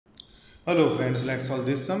Hello friends, let's solve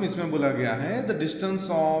this सम। इसमें बोला गया है the distance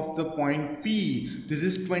of the point P। This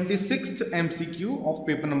is 26th MCQ of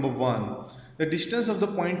paper number 1। The distance of the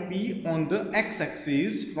point P on the x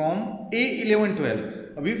axis from A11 12।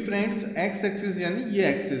 अभी friends x axis यानी ये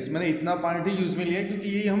axis मैंने इतना part ही use में लिया क्योंकि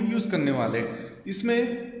ये हम यूज करने वाले हैं। इसमें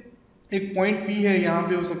एक पॉइंट P है, यहाँ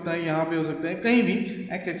पे हो सकता है, यहाँ पे हो सकता है, कहीं भी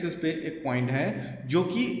x एक्सिस पे एक पॉइंट है जो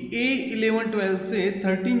कि A11 12 से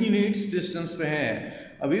 13 यूनिट्स डिस्टेंस पे है।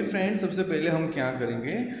 अभी फ्रेंड्स सबसे पहले हम क्या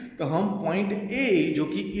करेंगे, तो हम पॉइंट A जो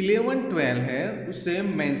कि 11 12 है उसे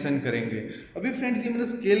मेंशन करेंगे। अभी फ्रेंड्स ये मैंने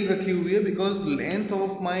स्केल रखी हुई है because length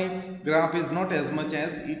of my graph is not as much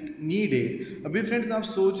as it needed. अभी फ्रेंड्स आप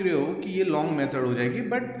सोच रहे हो कि ये लॉन्ग मेथड हो जाएगी,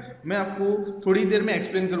 बट मैं आपको थोड़ी देर में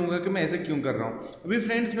एक्सप्लेन करूंगा कि मैं ऐसे क्यों कर रहा हूँ। अभी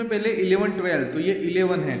फ्रेंड्स मैं पहले 11 12, तो ये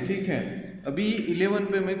 11 है, ठीक है। अभी 11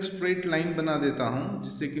 पे मैं एक स्ट्रेट लाइन बना देता हूँ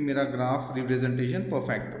जिससे कि मेरा ग्राफ रिप्रेजेंटेशन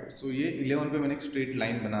परफेक्ट हो। तो ये 11 पे मैंने एक स्ट्रेट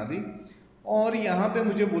लाइन बना दी और यहाँ पे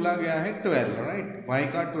मुझे बोला गया है 12, राइट, y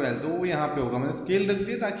का 12, तो वो यहाँ पे होगा। मैंने स्केल रख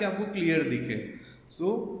दिया ताकि आपको क्लियर दिखे।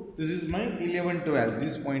 So this is my 11 12,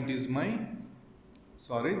 this point is my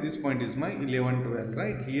this point is my 11 12,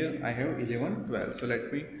 right? Here I have 11 12, so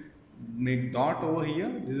let me make dot over here.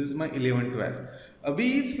 This is my 11 12। अभी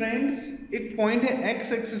फ्रेंड्स एक पॉइंट है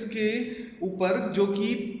x एक्सिस के ऊपर जो कि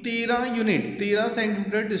 13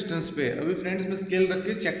 centimetre distance पे है। अभी फ्रेंड्स मैं स्केल रख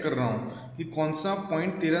के चेक कर रहा हूँ कि कौन सा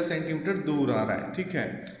पॉइंट 13 सेंटीमीटर दूर आ रहा है, ठीक है।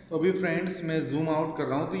 तो अभी फ्रेंड्स मैं जूम आउट कर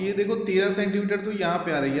रहा हूँ, तो ये देखो 13 सेंटीमीटर तो यहाँ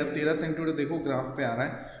पे आ रही है। अब 13 सेंटीमीटर देखो ग्राफ पे आ रहा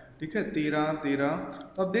है, ठीक है, 13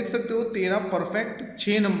 तो आप देख सकते हो 13 परफेक्ट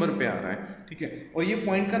 6 नंबर पे आ रहा है, ठीक है। और ये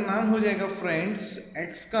पॉइंट का नाम हो जाएगा फ्रेंड्स,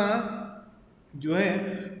 x का जो है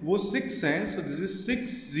वो 6 है, so this is 6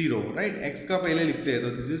 0, right. x का पहले लिखते हैं तो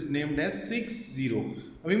दिस इज नेम्ड एज 6 0।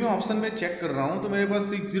 अभी मैं ऑप्शन में चेक कर रहा हूँ तो मेरे पास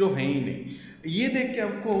 6 0 है ही नहीं। ये देख के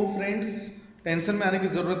आपको फ्रेंड्स टेंशन में आने की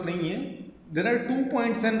जरूरत नहीं है। There are 2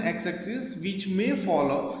 points in x-axis which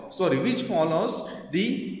follows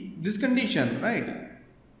this condition, right?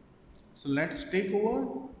 So let's take over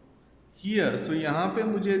here। So यहाँ पे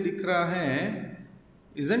मुझे दिख रहा है,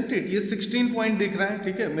 isn't it? ये 16 पॉइंट दिख रहा है,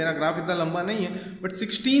 ठीक है। मेरा ग्राफ इतना लंबा नहीं है, बट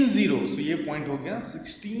 16 0, so ये पॉइंट हो गया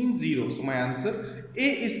 16 0। So my answer A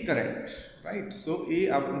is correct, right? So A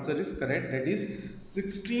answer is correct, that is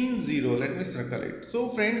 16 0। Let me circle it। So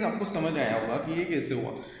friends आपको समझ आया होगा कि ये कैसे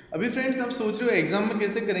हुआ। अभी फ्रेंड्स आप सोच रहे हो एग्जाम में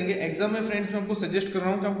कैसे करेंगे। एग्जाम में फ्रेंड्स मैं आपको सजेस्ट कर रहा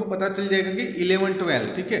हूँ कि आपको पता चल जाएगा कि 11 12,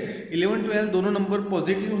 ठीक है, 11 12 दोनों नंबर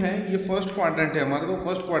पॉजिटिव हैं। ये फर्स्ट क्वाड्रेंट है हमारा, तो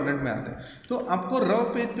फर्स्ट क्वाड्रेंट में आता है। तो आपको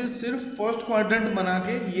रफ पेज पे सिर्फ फर्स्ट क्वाड्रेंट बना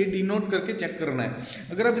के ये डिनोट करके चेक करना है।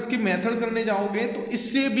 अगर आप इसकी मेथड करने जाओगे तो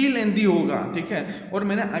इससे भी लेंथी होगा, ठीक है। और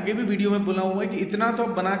मैंने आगे भी वीडियो में बोला हुआ है कि इतना तो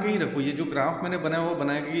आप बना के ही रखो। ये जो ग्राफ मैंने बनाया हुआ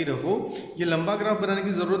बना के ही रखो। ये लंबा ग्राफ बनाने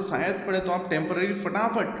की जरूरत शायद पड़े तो आप टेम्पररी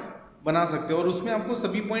फटाफट बना सकते हो, और उसमें आपको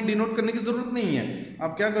सभी पॉइंट डिनोट करने की जरूरत नहीं है।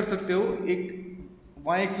 आप क्या कर सकते हो, एक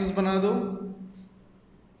y एक्सिस बना दो,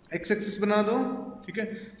 x एक्सिस बना दो, ठीक है।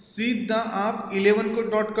 सीधा आप 11 को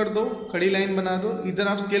डॉट कर दो, खड़ी लाइन बना दो। इधर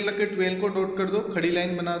आप स्केल रख के 12 को डॉट कर दो, खड़ी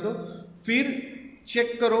लाइन बना दो। फिर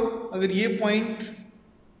चेक करो अगर ये पॉइंट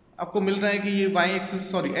आपको मिल रहा है कि ये y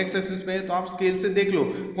एक्सिस x एक्सिस पे है, तो आप स्केल से देख लो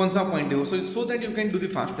कौन सा पॉइंट है वो, so that you can do the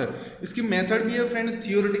faster. इसकी मेथड भी है friends,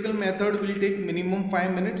 theoretical method will take minimum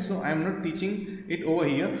 5 minutes, so I am not teaching it over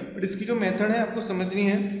here, but इसकी जो मेथड है आपको समझनी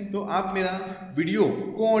है तो आप मेरा video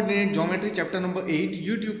coordinate geometry chapter number 8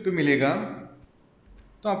 YouTube पे मिलेगा,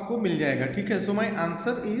 तो आपको मिल जाएगा, ठीक है। सो माई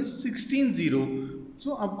आंसर इज 16 0।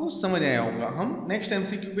 सो आपको समझ आया होगा। हम नेक्स्ट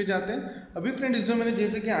MCQ पे जाते हैं। अभी फ्रेंड इसमें मैंने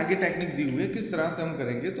जैसे कि आगे टेक्निक दी हुई है किस तरह से हम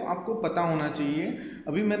करेंगे, तो आपको पता होना चाहिए।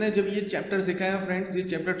 अभी मैंने जब ये चैप्टर सिखाया फ्रेंड्स, ये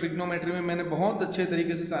चैप्टर ट्रिग्नोमेट्री में मैंने बहुत अच्छे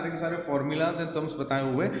तरीके से सारे के सारे फॉर्मूलाज एंड सम्स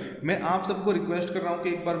बताए हुए। मैं आप सबको रिक्वेस्ट कर रहा हूँ कि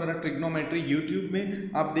एक बार मेरा ट्रिग्नोमेट्री यूट्यूब में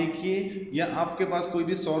आप देखिए, या आपके पास कोई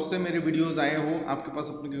भी सोर्स से मेरे वीडियोज आए हो, आपके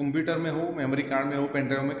पास अपने कंप्यूटर में हो, मेमोरी कार्ड में हो, पेन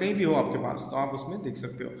ड्राइव में, कहीं भी हो आपके पास, तो आप उसमें देख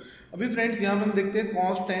सकते हो। अभी फ्रेंड्स यहाँ पर हम देखते हैं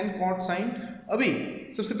cos tan cot sin। अभी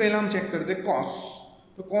सबसे पहले हम चेक करते हैं cos।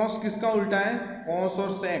 तो cos किसका उल्टा है, cos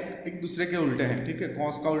और sec एक दूसरे के उल्टे हैं, ठीक है।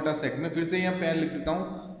 cos का उल्टा sec, मैं फिर से यहाँ पैर लिख देता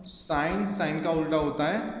हूँ। sin का उल्टा होता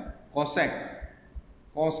है cosec,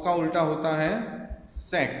 cos का उल्टा होता है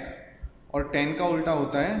sec, और tan का उल्टा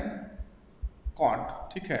होता है cot,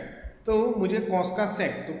 ठीक है। तो मुझे cos का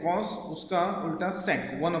sec, तो cos उसका उल्टा sec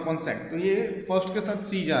 1/sec, तो ये फर्स्ट के साथ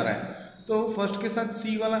c जा रहा है, तो फर्स्ट के साथ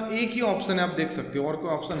सी वाला एक ही ऑप्शन है, आप देख सकते हो। और कोई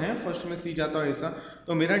ऑप्शन है फर्स्ट में सी जाता है ऐसा,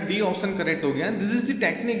 तो मेरा डी ऑप्शन करेक्ट हो गया। This is the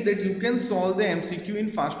technique that you can solve the MCQ in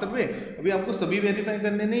faster way. अभी आपको सभी वेरीफाई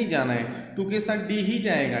करने नहीं जाना है, 2 के साथ डी ही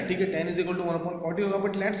जाएगा, ठीक है। 10 = 1/40 होगा,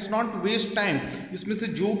 but let's not waste time. इसमें से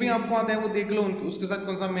जो भी आपको आता है वो देख लो, उसके साथ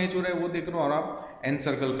कौन सा मैच हो रहा है वो देख लो, और आप एन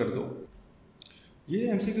सर्कल कर दो। ये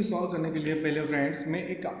एमसीक्यू सॉल्व करने के लिए पहले फ्रेंड्स मैं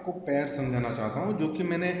एक आपको पैर समझाना चाहता हूँ, जो कि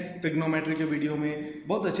मैंने ट्रिग्नोमेट्री के वीडियो में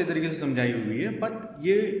बहुत अच्छे तरीके से समझाई हुई है। बट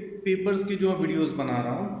ये पेपर्स की जो वीडियोस बना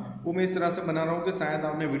रहा हूँ वो मैं इस तरह से बना रहा हूँ कि शायद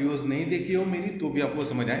आपने वीडियोस नहीं देखी हो मेरी, तो भी आपको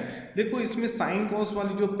समझ आए। देखो इसमें साइन कॉस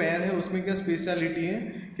वाली जो पैर है उसमें क्या स्पेशलिटी है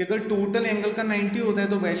कि अगर टोटल एंगल का 90 होता है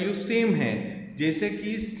तो वैल्यू सेम है। जैसे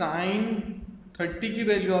कि साइन 30 की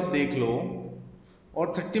वैल्यू आप देख लो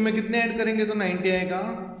और 30 में कितने ऐड करेंगे तो 90 आएगा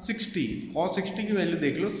 60। cos 60 की वैल्यू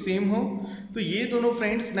देख लो सेम हो, तो ये दोनों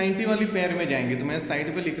फ्रेंड्स 90 वाली पैर में जाएंगे। तो मैं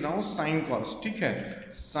साइड पे लिख रहा हूँ साइन कॉस, ठीक है,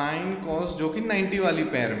 साइन कॉस जो कि 90 वाली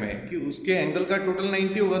पैर में, कि उसके एंगल का टोटल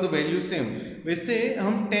 90 होगा तो वैल्यू सेम। वैसे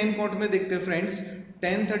हम tan cot में देखते हैं फ्रेंड्स,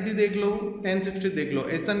 tan 30 देख लो, tan 60 देख लो,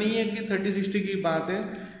 ऐसा नहीं है कि 30 60 की बात है,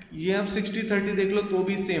 ये आप 60 30 देख लो तो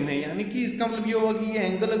भी सेम है। यानी कि इसका मतलब ये होगा कि ये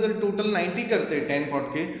एंगल अगर टोटल 90 करते हैं tan cot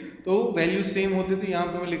के तो वैल्यू सेम होती, तो यहाँ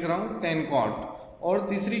पे मैं लिख रहा हूँ tan cot। और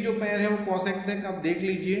तीसरी जो पैर है वो cos x है, आप देख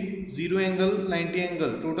लीजिए 0 एंगल 90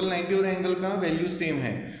 एंगल, टोटल 90 और एंगल का वैल्यू सेम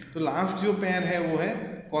है। तो लास्ट जो पैर है वो है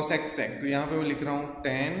cos x sec, तो यहाँ पे मैं लिख रहा हूँ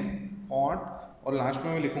tan cot और लास्ट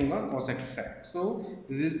में मैं लिखूंगा cos x sec। So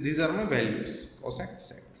these are my values cos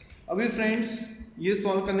x sec। अभी फ्रेंड्स ये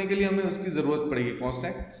सॉल्व करने के लिए हमें उसकी ज़रूरत पड़ेगी cos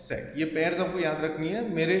x sec। ये पैर आपको याद रखनी है,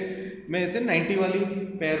 मैं इसे 90 वाली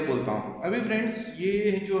पैर बोलता हूँ। अभी फ्रेंड्स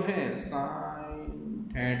ये जो है sin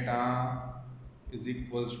theta is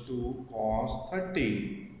equals to cos 30।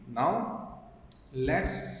 Now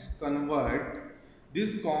let's convert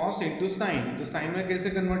this cos into sin। तो sin में कैसे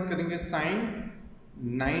कन्वर्ट करेंगे, sin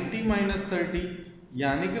 90 माइनस 30,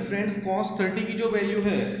 यानी कि फ्रेंड्स cos 30 की जो वैल्यू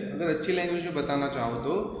है, अगर अच्छी लैंग्वेज में बताना चाहो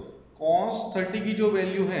तो cos 30 की जो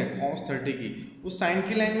वैल्यू है cos 30 की, उस साइन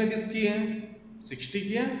की लाइन में किसकी है 60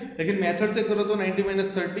 की है, लेकिन मेथड से करो तो 90 माइनस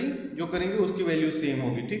 30 जो करेंगे उसकी वैल्यू सेम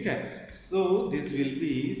होगी, ठीक है। So this will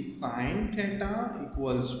be sine theta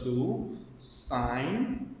equals to sign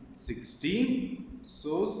 60।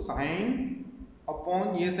 So sine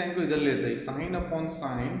upon, ये साइन को इधर लेते हैं, sine upon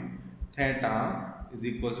sine theta is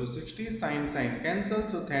equals to 60, sign sign cancel,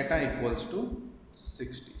 so theta equals to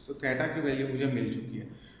 60। So theta की value मुझे मिल चुकी है।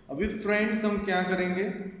 अभी फ्रेंड्स हम क्या करेंगे,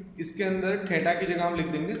 इसके अंदर थीटा की जगह हम लिख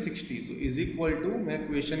देंगे 60। सो इज इक्वल टू, मैं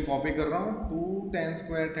इक्वेशन कॉपी कर रहा हूँ, 2 tan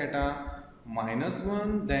square theta minus 1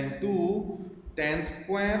 then 2 tan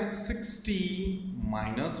square 60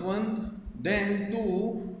 minus 1 then 2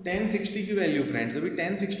 tan 60 की वैल्यू फ्रेंड्स, अभी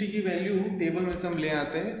tan 60 की वैल्यू टेबल में से हम ले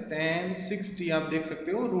आते हैं, tan 60 आप देख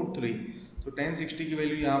सकते हो √3। सो tan 60 की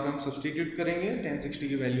वैल्यू यहाँ पे हम सब्सटीट्यूट करेंगे, tan 60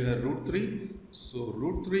 की वैल्यू है √3। सो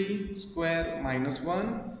 √3 square minus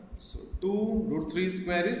 1, so 2 √3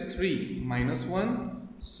 square is 3 minus 1,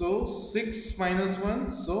 so 6 minus 1,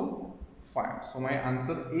 so 5. So my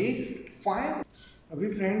answer A 5.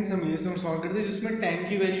 अभी फ्रेंड्स हम ये सम सॉल्व करते हैं जिसमें tan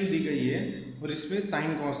की वैल्यू दी गई है और इसमें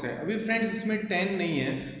sin cos है। अभी फ्रेंड्स इसमें tan नहीं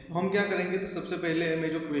है तो हम क्या करेंगे, तो सबसे पहले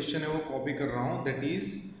मैं जो क्वेश्चन है वो कॉपी कर रहा हूँ, that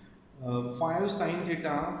is 5 sin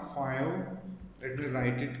theta, 5, let me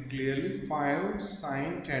right it clearly, 5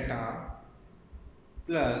 sin theta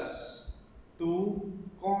plus 2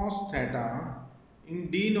 cos theta, in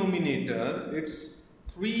denominator it's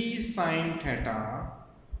 3 sin theta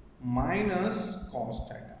minus cos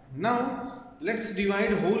theta. Now let's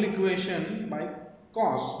divide whole equation by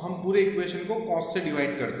cos। हम पूरे equation को cos से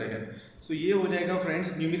divide करते हैं। सो ये हो जाएगा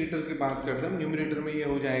friends, numerator की बात करते हैं, न्यूमिनेटर में ये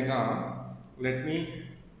हो जाएगा, let me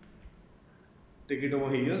take it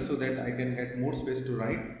over here so that I can get more space to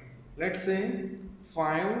right. Let's say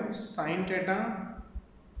 5 sin theta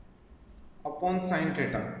upon sine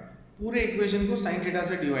theta, पूरे इक्वेशन को साइन थीटा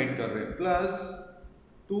से डिवाइड कर रहे हैं, plus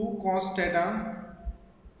 2 cos theta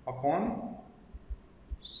upon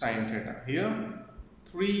sine theta, here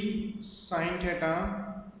 3 sin theta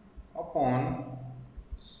upon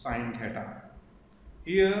sine theta,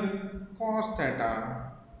 here cos theta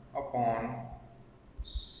upon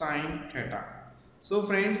sine theta. So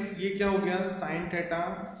friends ये क्या हो गया, sine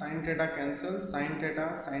theta cancel, sine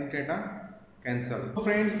theta cancel. तो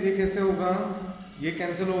फ्रेंड्स ये कैसे होगा, ये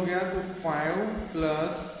कैंसिल हो गया तो 5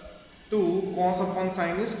 plus 2 cos upon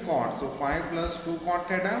sine is cot, so 5 plus 2 cot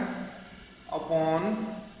theta upon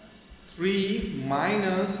 3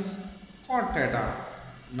 minus cot theta.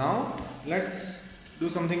 Now let's do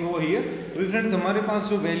something over here. तो फ्रेंड्स हमारे पास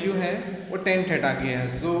जो वैल्यू है वो tan थीटा की है,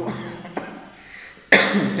 सो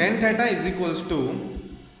tan theta is equals to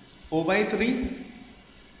 4/3,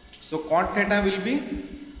 so cot theta will be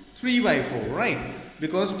 3/4, right,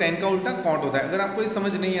 because tan का उल्टा cot होता है। अगर आपको ये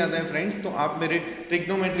समझ नहीं आता है फ्रेंड्स तो आप मेरे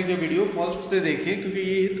ट्रिग्नोमेट्री के वीडियो फर्स्ट से देखिए, क्योंकि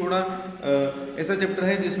ये थोड़ा ऐसा चैप्टर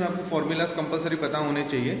है जिसमें आपको फॉर्मूलाज कंपलसरी पता होने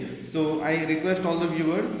चाहिए। सो I request all the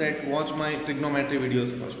viewers that watch my trigonometry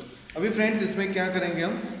videos first. अभी फ्रेंड्स इसमें क्या करेंगे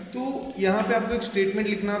हम, तो यहाँ पे आपको एक स्टेटमेंट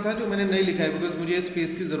लिखना था जो मैंने नहीं लिखा है बिकॉज मुझे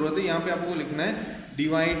स्पेस की ज़रूरत है। यहाँ पे आपको लिखना है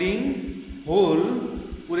डिवाइडिंग होल,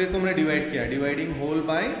 पूरे को हमने डिवाइड किया, डिवाइडिंग होल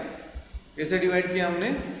बाय, कैसे डिवाइड किया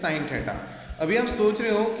हमने, साइन थीटा। अभी आप सोच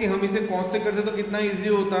रहे हो कि हम इसे कॉस से करते तो कितना इजी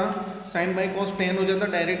होता, साइन बाई कॉस 10 हो जाता,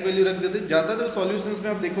 डायरेक्ट वैल्यू रख देते। ज़्यादातर सॉल्यूशंस में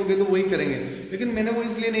आप देखोगे तो वही करेंगे, लेकिन मैंने वो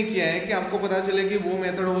इसलिए नहीं किया है कि आपको पता चले कि वो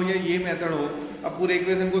मेथड हो या ये मेथड हो, आप पूरे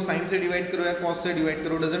इक्वेशन को साइन से डिवाइड करो या कॉस से डिवाइड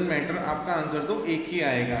करो, डजेंट मैटर, आपका आंसर तो एक ही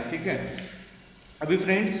आएगा। ठीक है, अभी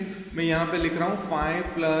फ्रेंड्स मैं यहाँ पे लिख रहा हूँ 5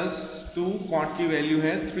 + 2 कॉट की वैल्यू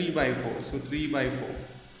है 3/4, सो 3/4,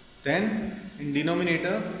 देन इन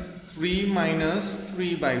डिनोमिनेटर 3 -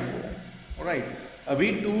 3/4, राइट।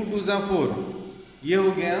 अभी 2 × 2 = 4, ये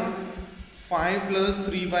हो गया 5 +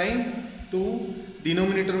 3/2,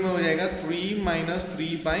 डिनोमिनेटर में हो जाएगा 3 -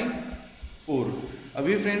 3/4।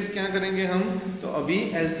 अभी फ्रेंड्स क्या करेंगे हम, तो अभी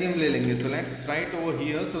एलसीएम ले लेंगे। So let's write over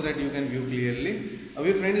here so that you can view clearly.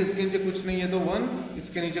 अभी फ्रेंड्स इसके नीचे कुछ नहीं है तो 1,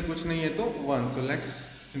 इसके नीचे कुछ नहीं है तो 1, सो लेट्स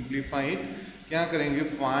सिंप्लीफाई इट। क्या करेंगे,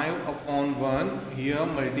 5/1 here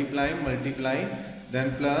multiply then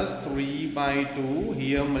plus 3/2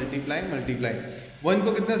 here multiply. 1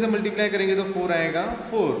 को कितने से मल्टीप्लाई करेंगे तो 4 आएगा,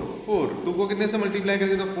 4। 2 को कितने से मल्टीप्लाई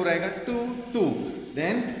करेंगे तो 4 आएगा, 2।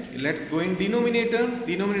 Then let's go in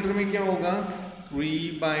denominator में क्या होगा,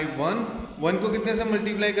 3/1। 1 को कितने से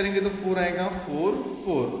मल्टीप्लाई करेंगे तो 4 आएगा, 4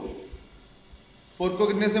 को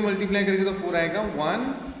कितने से मल्टीप्लाई करेंगे तो 4 आएगा,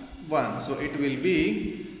 1। So it will be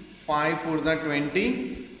 5 × 4 = 20,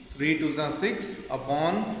 3 × 2 = 6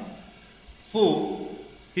 upon 4,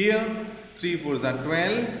 here 3 × 4 =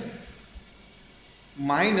 12,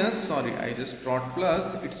 minus, sorry I just brought plus,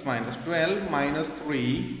 it's -12 minus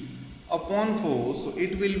 3 upon 4, so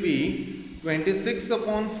it will be 26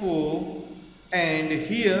 upon 4, and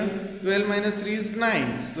here 12 - 3 is 9,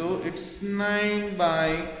 so it's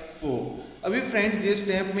 9/4। अभी फ्रेंड्स ये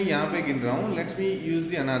स्टेप मैं यहाँ पे गिन रहा हूँ, let's me use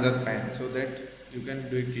the another pen so that you can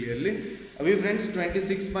do it clearly. अभी friends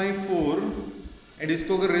 26/4, and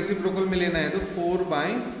इसको अगर रेसिप्रोकल में लेना है तो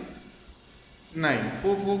 4/9,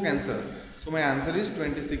 4 cancer, so my answer is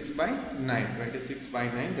 26/9,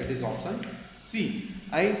 26/9, that is option C.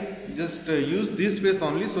 I just use this space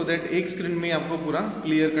only so that एक screen में आपको पूरा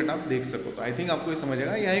क्लियर कट आप देख सको। तो आई थिंक आपको ये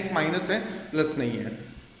समझेगा, यहाँ एक माइनस है प्लस नहीं है।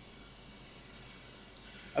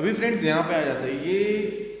 अभी फ्रेंड्स यहाँ पे आ जाता है,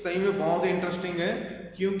 ये सही में बहुत इंटरेस्टिंग है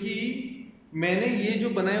क्योंकि मैंने ये जो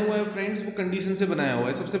बनाया हुआ है फ्रेंड्स वो कंडीशन से बनाया हुआ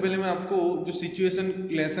है। सबसे पहले मैं आपको जो सिचुएशन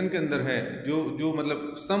लेसन के अंदर है, जो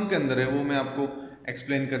मतलब सम के अंदर है, वो मैं आपको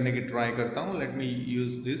एक्सप्लेन करने की ट्राई करता हूँ। Let me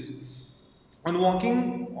use this. On walking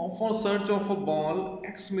for search of a ball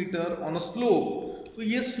x metre on a slope, तो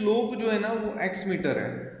ये स्लोप जो है ना वो x मीटर है।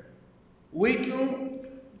 वही क्यों,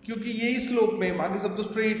 क्योंकि यही स्लोप में, बाकी सब तो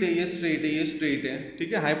स्ट्रेट है, ये स्ट्रेट है, ये स्ट्रेट है,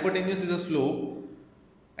 ठीक है। Hypotenuse is a slope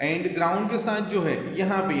and ground के साथ जो है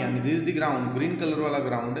यहाँ पे, यानी this is the ground, green colour वाला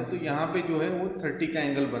ग्राउंड है, तो यहाँ पे जो है वो 30 का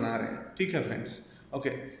एंगल बना रहे हैं, ठीक है फ्रेंड्स, ओके।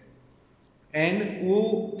 एंड वो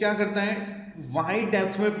क्या करता है, वाई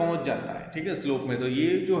डेप्थ में पहुंच जाता है, ठीक है, स्लोप में। तो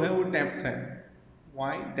ये जो है वो डेप्थ है,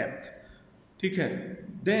 वाई डेप्थ, ठीक है।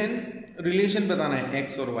 देन रिलेशन बताना है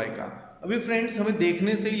एक्स और वाई का। अभी फ्रेंड्स हमें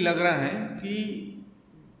देखने से ही लग रहा है कि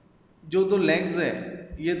जो दो लेग्स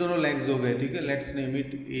है, ये दोनों लेग्स हो गए, ठीक है। Let's name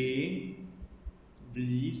it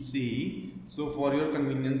ABC, so for your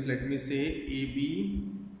convenience let me say AB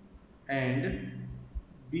and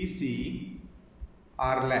BC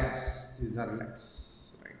are legs, these are legs,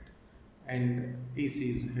 right, and AC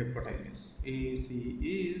is hypotenuse, AC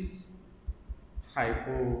is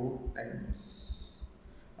hypotenuse।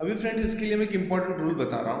 अभी फ्रेंड्स इसके लिए मैं एक इंपॉर्टेंट रूल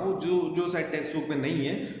बता रहा हूँ जो शायद टेक्स्ट बुक में नहीं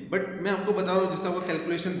है, बट मैं आपको बता रहा हूँ जिससे आपका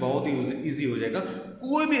कैलकुलेशन बहुत ही इजी हो जाएगा।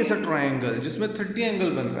 कोई भी ऐसा ट्रायंगल जिसमें 30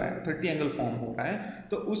 एंगल बन रहा है, 30 एंगल फॉर्म हो रहा है,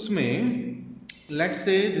 तो उसमें let's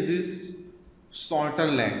say this is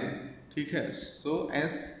shorter leg, ठीक है। सो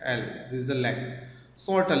SL, this is the leg,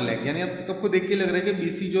 shorter leg, यानी आपको देख के लग रहा है कि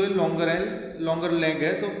BC जो है लॉन्गर लेग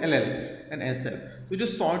है, तो LL एंड SL। तो जो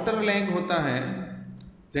शॉर्टर लेग होता है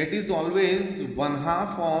that is always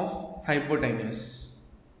 1/2 of hypotenuse,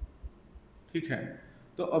 ठीक है।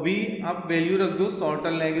 तो अभी आप वैल्यू रख दो,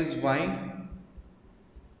 shorter leg is y,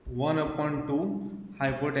 1/2,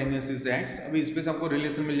 hypotenuse is x। अभी इस पे से आपको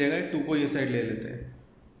रिलेशन मिल जाएगा, 2 को ये साइड ले लेते हैं,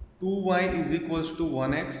 2y =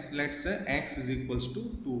 1x, let's say x =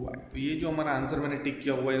 2y। तो ये जो हमारा आंसर मैंने टिक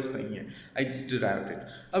किया हुआ है वो सही है, आई जस्ट डिराइव्ड इट।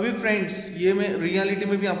 अभी फ्रेंड्स ये मैं रियलिटी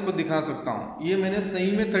में भी आपको दिखा सकता हूँ, ये मैंने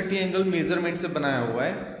सही में 30 एंगल मेजरमेंट से बनाया हुआ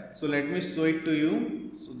है। So let me show it to you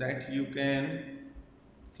so that you can,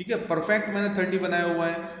 ठीक है, परफेक्ट मैंने 30 बनाया हुआ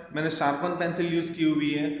है, मैंने शार्पन पेंसिल यूज की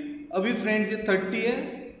हुई है। अभी फ्रेंड्स ये 30 है,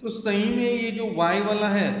 तो सही में ये जो y वाला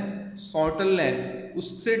है शॉर्टर लेग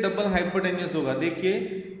उससे डबल हाइपोटेन्यूस होगा। देखिए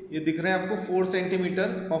ये दिख रहा है आपको 4 सेंटीमीटर,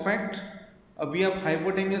 परफेक्ट। अभी आप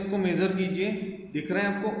हाइपोटेन्यूस को मेजर कीजिए, दिख रहा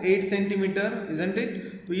है आपको 8 सेंटीमीटर, इजंट इट?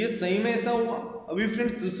 तो ये सही में ऐसा हुआ। अभी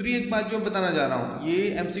फ्रेंड्स दूसरी एक बात जो बताना जा रहा हूँ, ये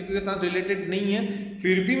एमसीक्यू के साथ रिलेटेड नहीं है,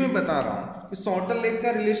 फिर भी मैं बता रहा हूँ कि शॉर्टर लेग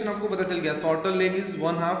का रिलेशन आपको पता चल गया। Shorter leg is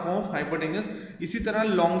 1/2 of hypotenuse. इसी तरह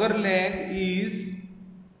longer leg is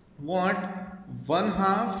what?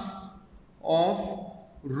 1/2 of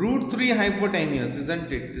 √3 hypotenuse,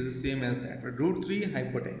 isn't it? This is same as that, but √3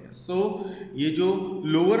 hypotenuse. So ये जो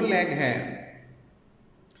लोअर लेग है,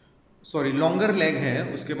 सॉरी लॉन्गर लेग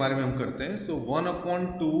है, उसके बारे में हम करते हैं। सो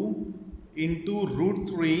 1/2 into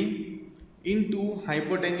 √3 into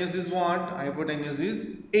hypotenuse is what? Hypotenuse is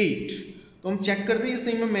 8। तो हम चेक करते हैं ये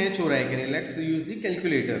सही में मैच हो रहा है कि नहीं। Let's use the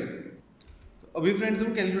calculator. तो अभी फ्रेंड्स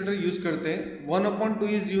हम कैलकुलेटर यूज करते हैं। 1/2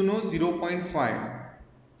 इज 0.5,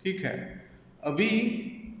 ठीक है। अभी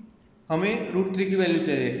हमें √3 की वैल्यू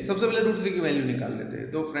चाहिए। सबसे पहले √3 की वैल्यू निकाल लेते हैं।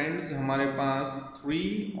 तो फ्रेंड्स हमारे पास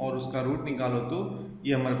 3 और उसका रूट निकालो, तो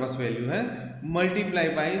ये हमारे पास वैल्यू है। Multiply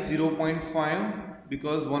by 0.5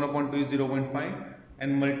 because 1/2 is 0.5 and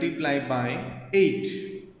multiply by 8,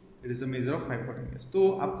 it is the measure of hypotenuse. तो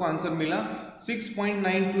आपको आंसर मिला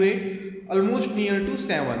 6.928, ऑलमोस्ट नियर टू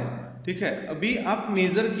 7, ठीक है। अभी आप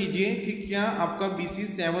मेजर कीजिए कि क्या आपका BC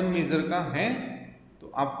 7 मेजर का है, तो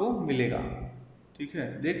आपको मिलेगा, ठीक है।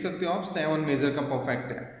 देख सकते हो आप 7 मेजर का परफेक्ट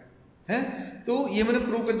है। तो ये मैंने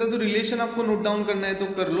प्रूव करता, तो रिलेशन आपको नोट डाउन करना है तो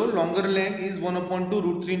कर लो। Longer leg is 1/2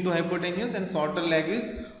 √3 into hypotenuse and shorter leg is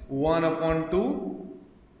 1/2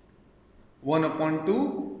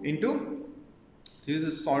 into this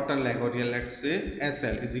is shorter leg, or yeah, let's say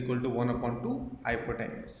SL is equal to 1/2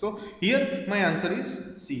 hypotenuse. So here my answer is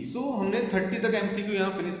C. So हमने 30 तक MCQ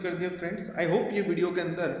यहाँ finish कर दिया friends. I hope ये video के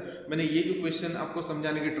अंदर मैंने ये जो क्वेश्चन आपको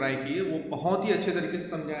समझाने की ट्राई की है वो बहुत ही अच्छे तरीके से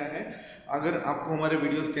समझाया है। अगर आपको हमारे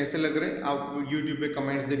वीडियोस कैसे लग रहे हैं, आप YouTube पे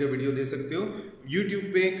कमेंट्स देकर वीडियो दे सकते हो। YouTube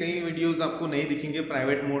पे कई वीडियोस आपको नहीं दिखेंगे,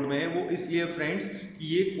 प्राइवेट मोड में है। वो इसलिए फ्रेंड्स कि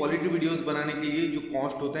ये क्वालिटी वीडियोस बनाने के लिए जो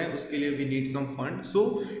कॉस्ट होता है उसके लिए we need some fund. So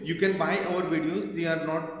you can by our videos, they are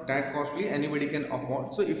not that costly, anybody can afford.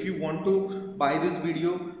 So if you want to buy this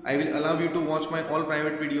video, I will allow you to watch my all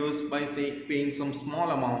private videos by say paying some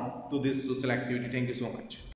small amount to this social activity. Thank you so much.